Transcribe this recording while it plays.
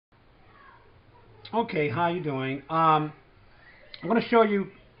Okay, how you doing? I'm going to show you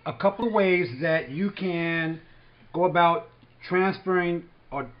a couple of ways that you can go about transferring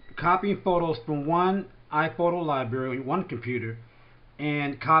or copying photos from one iPhoto library, one computer,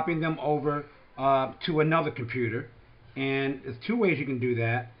 and copying them over to another computer. And there's two ways you can do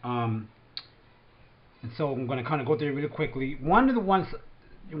that. And so I'm going to kind of go through it really quickly. One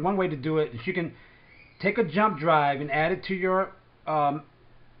way to do it is you can take a jump drive and add it to your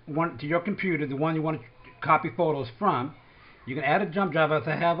computer, the one you want to copy photos from. You can add a jump drive as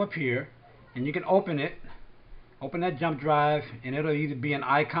I have up here, and you can open it. Open that jump drive, and it'll either be an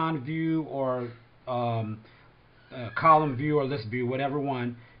icon view or column view or list view, whatever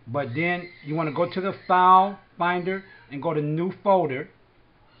one. But then you want to go to the file finder and go to new folder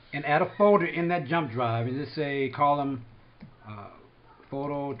and add a folder in that jump drive and just say column uh,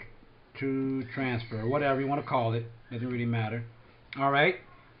 photo to transfer, whatever you want to call it. Doesn't really matter. All right.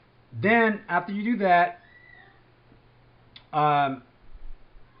 Then after you do that,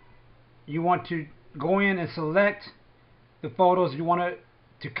 you want to go in and select the photos you want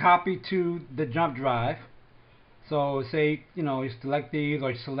to copy to the jump drive. So say you select these,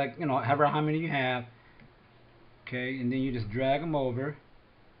 or you select however how many you have. Okay, and then you just drag them over,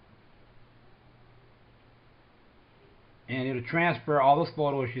 and it'll transfer all those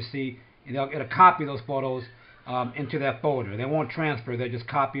photos you see, and it'll copy those photos into that folder. They won't transfer; they just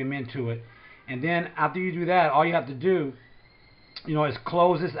copy them into it. And then after you do that, all you have to do, is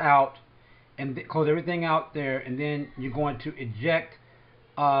close this out and close everything out there, and then you're going to eject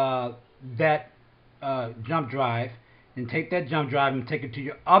that jump drive, and take that jump drive and take it to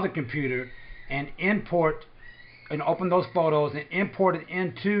your other computer and import and open those photos and import it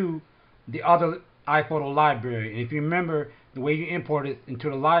into the other iPhoto library. And if you remember, the way you import it into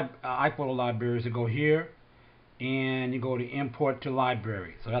the iPhoto library is to go here and you go to import to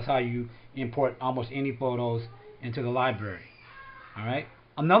library. So that's how you import almost any photos into the library. Alright.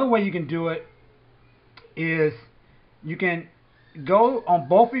 Another way you can do it is you can go on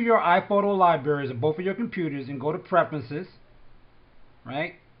both of your iPhoto libraries or both of your computers and go to preferences,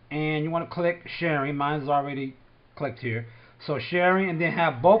 right? And you want to click sharing. Mine's already clicked here. So sharing, and then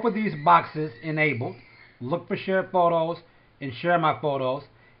have both of these boxes enabled. Look for share photos and share my photos,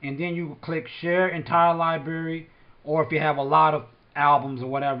 and then you click share entire library, or if you have a lot of albums or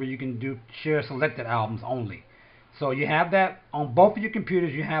whatever, you can do share selected albums only. So you have that on both of your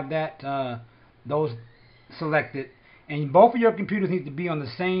computers. You have that those selected, and both of your computers need to be on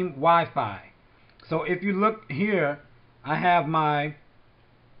the same Wi-Fi. So if you look here, I have my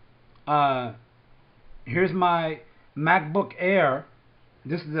here's my MacBook Air.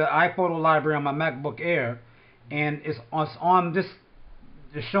 This is the iPhoto library on my MacBook Air, and it's on this.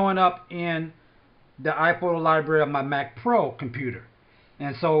 It's showing up in the iPhoto library of my Mac Pro computer.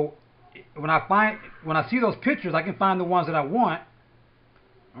 And so when I see those pictures, I can find the ones that I want.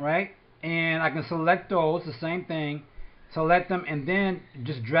 All right, and I can select those. The same thing. Select them and then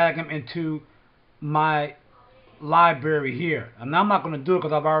just drag them into my library here. And I'm not going to do it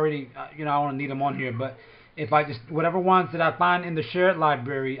because I've already, I don't need them on here. But if I just, whatever ones that I find in the shared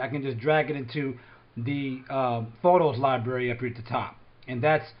library, I can just drag it into the photos library up here at the top. And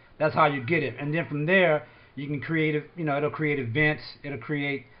that's how you get it. And then from there, you can create, it'll create events. You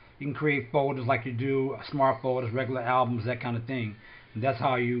can create folders like you do, smart folders, regular albums, that kind of thing. And that's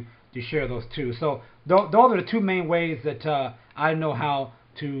how you share those two. So those are the two main ways that I know how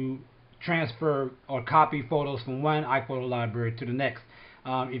to transfer or copy photos from one iPhoto library to the next.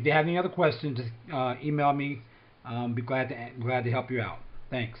 If you have any other questions, just email me. Be glad to help you out.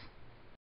 Thanks.